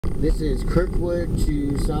This is Kirkwood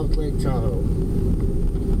to South Lake Tahoe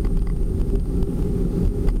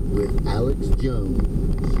with Alex Jones.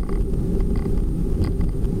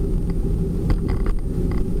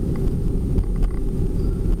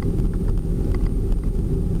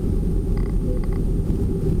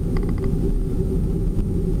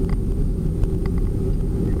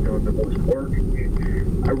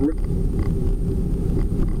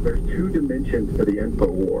 There's two dimensions to the info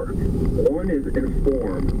war. One is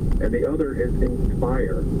inform, and the other is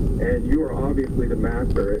inspire. And you are obviously the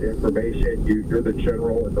master at information. You're the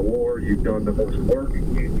general in the war. You've done the most work.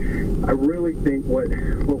 I really think what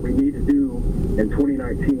we need to do in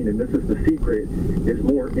 2019, and this is the secret, is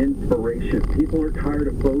more inspiration. People are tired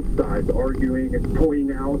of both sides arguing and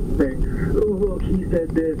pointing out, saying, "Oh, look, he said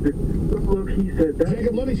this," and, "Oh, look, he said that."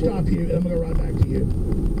 Jacob, let me stop you. I'm going to run back to you.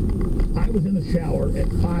 I was in the shower at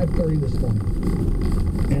 5:30 this morning,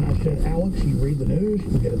 and I said, Alex, you read the news,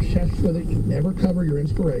 you get obsessed with it, you never cover your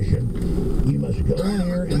inspiration. You must go on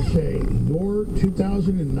air and say your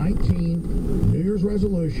 2019 New Year's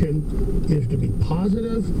resolution is to be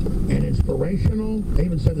positive and inspirational. I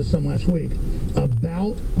even said this some last week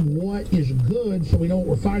about what is good so we know what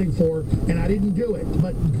we're fighting for, and I didn't do it.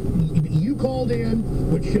 But you called in,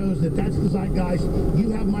 which shows that that's the zeitgeist.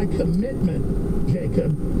 You have my commitment,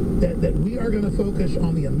 Jacob, that we are going to focus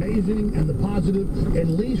on the amazing and the positive at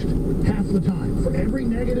least half the time. For every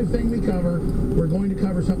negative thing we cover, we're going to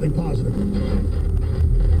cover something positive.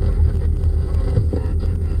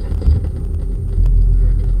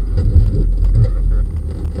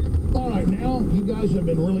 All right, now you guys have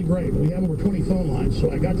been really great. We have over 20 phone lines,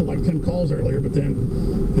 so I got to like 10 calls earlier, but then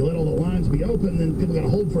you let all the lines be open, then people got to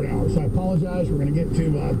hold for an hour. So I apologize. We're going to get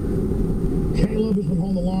to Caleb, who's been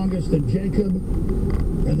holding the longest, then Jacob,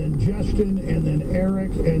 and then Justin, and then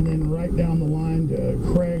Erik, and then right down the line to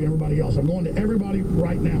Craig and everybody else. I'm going to everybody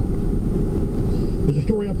right now. There's a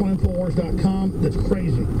story up on Infowars.com that's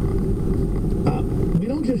crazy. We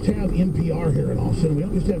don't just have NPR here in Austin. We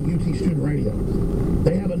don't just have UT Student Radio.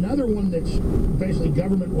 They have another one that's basically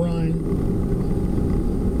government run,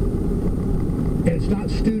 and it's not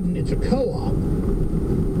student, it's a co-op.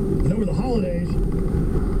 And over the holidays,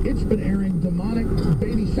 it's been airing demonic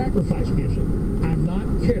baby sacrifice music. I'm not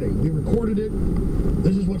kidding. We recorded it.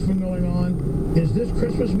 This is what's been going on. Is this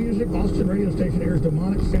Christmas music? Austin radio station airs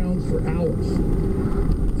demonic sounds for hours.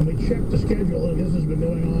 And we checked the schedule, and this has been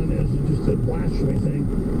going on as just a blasphemy thing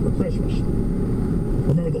for Christmas.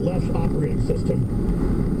 Remember, the left's operating system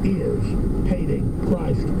is hating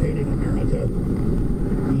Christ, hating America,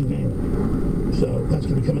 you name it. So that's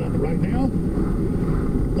going to be coming up right now.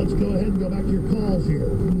 Let's go ahead and go back to your calls here.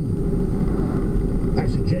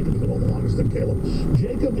 Actually, Jacob's been on the longest than Caleb.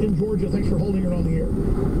 Jacob in Georgia, thanks for holding it on the air.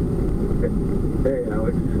 Hey,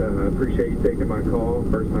 Alex. I appreciate you taking my call,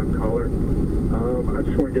 first-time caller. I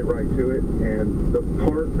just want to get right to it. And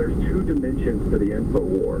there's two dimensions to the info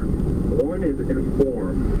war. One is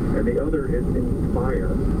inform, and the other is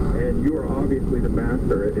inspire. And you are obviously the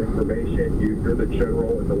master at information. You're the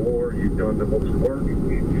general in the war. You've done the most work.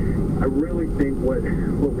 I really think what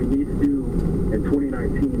we need to do in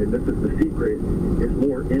 2019, and this is the secret, is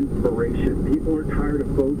more inspiration. People are tired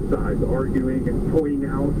of both sides arguing and pointing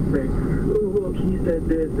out, saying, "Oh, look, he said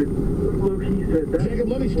this," and "Look, he said that." Jacob,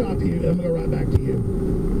 let me stop you. I'm going to run back to you.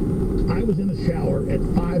 I was in the shower at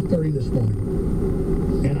 5:30 this morning,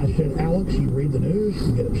 and I said, Alex, you read the news,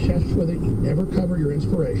 you get obsessed with it, you never cover your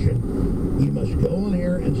inspiration. You must go on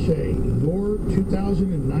air and say your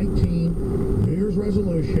 2019 New Year's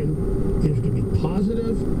resolution is to be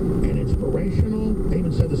positive and inspirational. I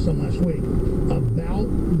even said this some last week about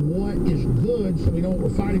what is good so we know what we're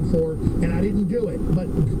fighting for, and I didn't do it. But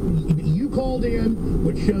you called in,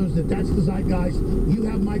 which shows that that's the zeitgeist. You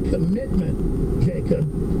have my commitment, Jacob,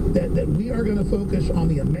 that we are going to focus on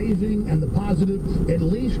the amazing and the positive at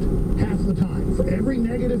least half the time. For every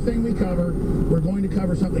negative thing we cover, we're going to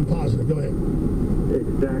cover something positive. Go ahead.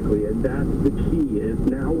 Exactly, and that's the key, is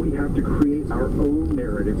now we have to create our own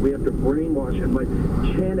narrative. We have to brainwash and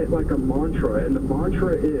chant it like a mantra, and the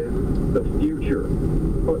mantra is the future.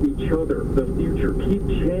 Each other, the future. Keep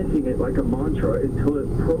chanting it like a mantra until it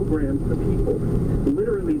programs the people.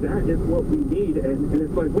 Literally, that is what we need, and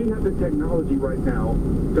it's like we have the technology right now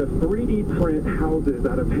to 3D print houses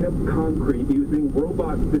out of hemp concrete using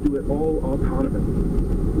robots to do it all autonomous.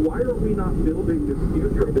 Why are we not building this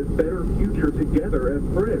future, this better future together as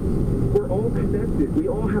friends? We're all connected. We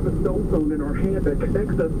all have a cell phone in our hand that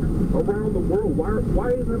connects us around the world.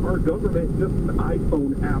 Why isn't our government just an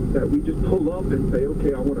iPhone app that we just pull up and say,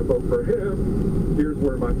 okay, I want to vote for him, here's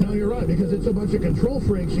where my... No, you're right, because it's a bunch of control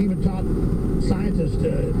freaks. Even top scientists,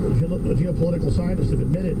 geopolitical scientists have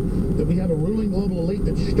admitted that we have a ruling global elite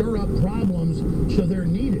that stir up problems so they're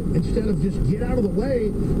needed. Instead of just get out of the way,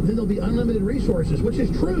 then there'll be unlimited resources, which is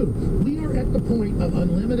true. We are at the point of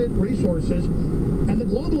unlimited resources, and the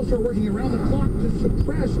globalists are working around the clock to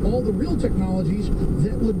suppress all the real technologies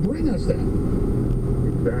that would bring us that.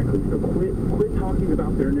 Exactly. So quit talking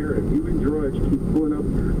about their narrative. You and Drudge keep pulling up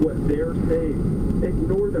what they're saying.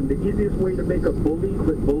 Ignore them. The easiest way to make a bully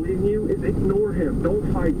quit bullying you is ignore him.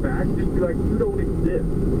 Don't fight back. Just be like, you don't exist.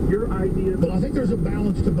 Your idea... Well, I think there's a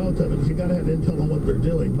balance to both of it, because you got to have intel on what they're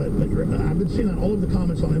doing. But I've been seeing that all of the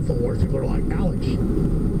comments on InfoWars. People are like, Alex,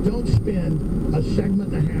 don't spend a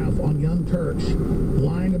segment and a half on Young Turks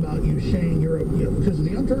lying about you, saying you're a... because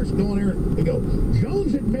the Young Turks go on there and go,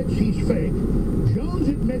 Jones admits he's fake. Jones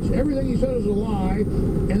admits everything he said is a lie,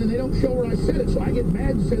 and then they don't show where I said it, so I get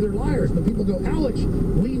mad and say they're liars. But people go, Alex,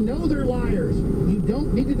 we know they're liars. You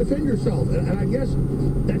don't need to defend yourself. And I guess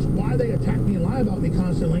that's why they attack me and lie about me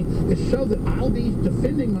constantly, is so that I'll be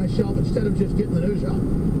defending myself instead of just getting the news out.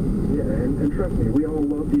 Yeah, and trust me, we all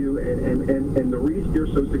love you, and the reason you're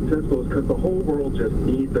so successful is because the whole world just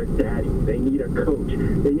needs a daddy. They need a coach.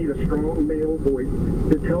 They need a strong male voice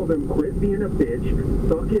to tell them, quit being a bitch,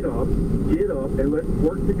 suck it up, get up, and let's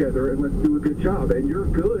work together, and let's do a good job. And you're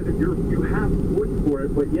good, you have voice for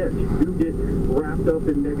it, but yes, you do get wrapped up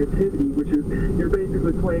in negativity, which is, you're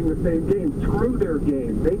basically playing the same game. Screw their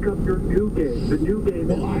game. Make up your new game. The new game.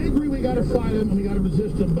 Well, I agree we got to fight them and we got to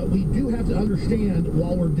resist them, but we do have to understand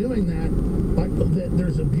while we're doing that, like, that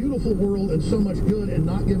there's a beautiful world and so much good, and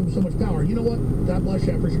not give them so much power. You know what? God bless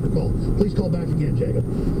you. I appreciate your call. Please call back again, Jacob.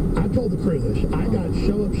 I told the crew this. I got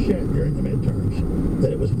so upset during the midterms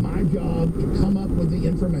that it was my job to come up with the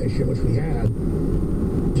information, which we had,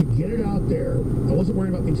 to get it out there. I wasn't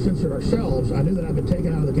worried about being censored ourselves. I knew that I'd been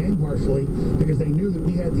taken out of the game partially because they knew that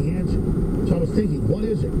we had the answer. So I was thinking, what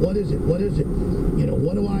is it? What is it? What is it?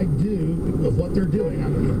 What do I do with what they're doing?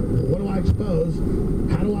 What do I expose?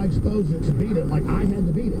 How do I expose it to beat it? Like, I had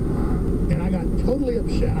to beat it. And I got totally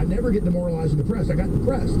upset. I never get demoralized and depressed. I got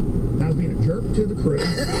depressed. And I was being a jerk to the crew.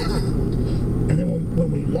 And then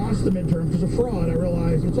when we lost the midterm because of fraud, I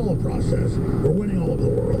realized it's all a process. We're winning all over the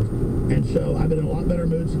world. And so I've been in a lot better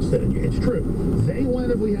mood since then. It's true. They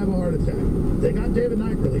win if we have a heart attack. They got David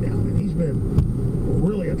Knight really down, and he's been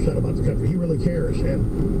really upset about the country. He really cares.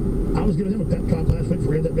 And I was giving him a pep talk last week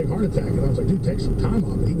before he had that big heart attack. And I was like, dude, take some time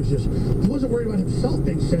off. But he wasn't worried about himself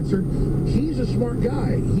being censored. He's a smart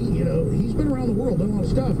guy. He's been around the world, done a lot of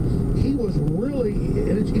stuff. He was really,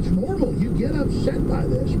 and it's normal. You get upset by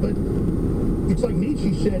this, but it's like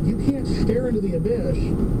Nietzsche said, you can't stare into the abyss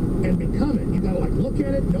and become it. You got to look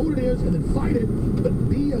at it, know what it is, and then fight it, but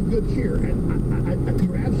be of good cheer. And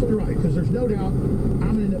you're absolutely right, because there's no doubt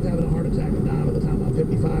I'm going to end up having a heart attack and die by the time I'm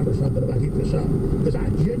 55 or something if I keep this up. Because I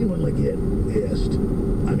genuinely get pissed.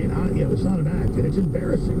 I mean, it's not an act, and it's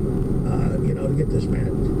embarrassing, to get this mad.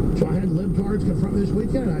 So I had libtards confront me this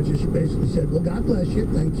weekend, and I just basically said, well, God bless you,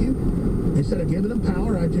 thank you. Instead of giving them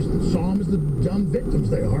power, I just saw them as the dumb victims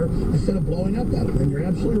they are, instead of blowing up at them. And you're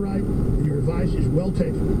absolutely right, and your advice is well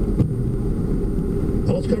taken.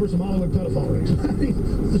 Now let's cover some Hollywood pedophile rings.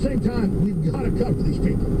 At the same time, we've got to cover these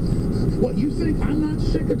people. What, you think I'm not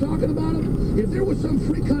sick of talking about them? If there was some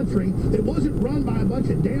free country that wasn't run by a bunch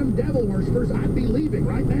of damn devil worshippers, I'd be leaving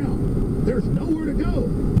right now. There's nowhere to go.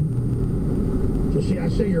 So see, I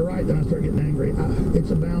say you're right, then I start getting angry.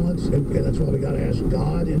 It's a balance, and that's why we got to ask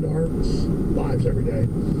God into our lives every day.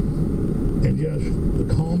 And just the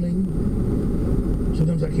calming.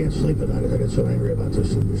 Sometimes I can't sleep at night. I get so angry about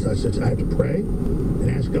this. I have to pray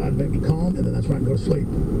and ask God to make me calm, and then that's when I can go to sleep.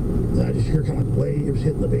 And I just hear kind of like waves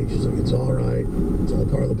hitting the beach. It's like, it's all right. It's all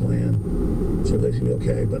part of the plan. So everything's going to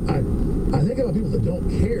be okay. But I think about people that don't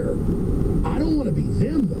care. I don't want to be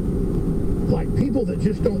them, though. Like people that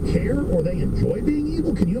just don't care, or they enjoy being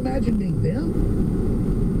evil. Can you imagine being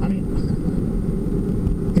them? I mean,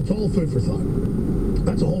 it's all food for thought.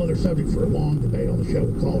 That's a whole other subject for a long debate on the show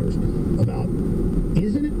with callers about,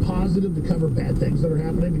 isn't it positive to cover bad things that are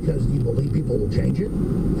happening because you believe people will change it?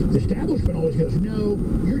 The establishment always goes, no,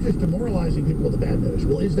 you're just demoralizing people with the bad news.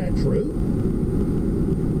 Well, is that true?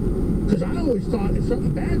 Because I always thought if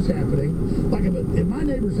something bad's happening, like if my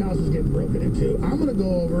neighbor's house is getting broken into, I'm going to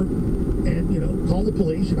go over and, call the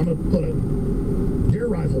police, and I'm going to put a deer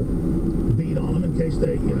rifle bead on them in case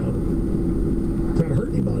they, try to hurt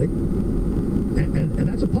anybody. And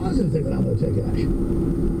that's a positive thing that I'm going to take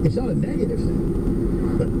action. It's not a negative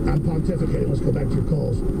thing. But I'm pontificating. Let's go back to your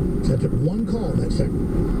calls. So I took one call in that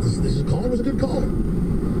segment. This caller was a good caller.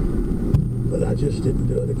 but I just didn't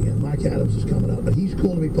do it again. Mike Adams is coming up, but he's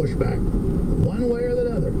cool to be pushed back. One way or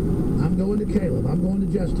the other. I'm going to Caleb. I'm going to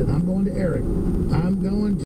Justin. I'm going to Erik. I'm going to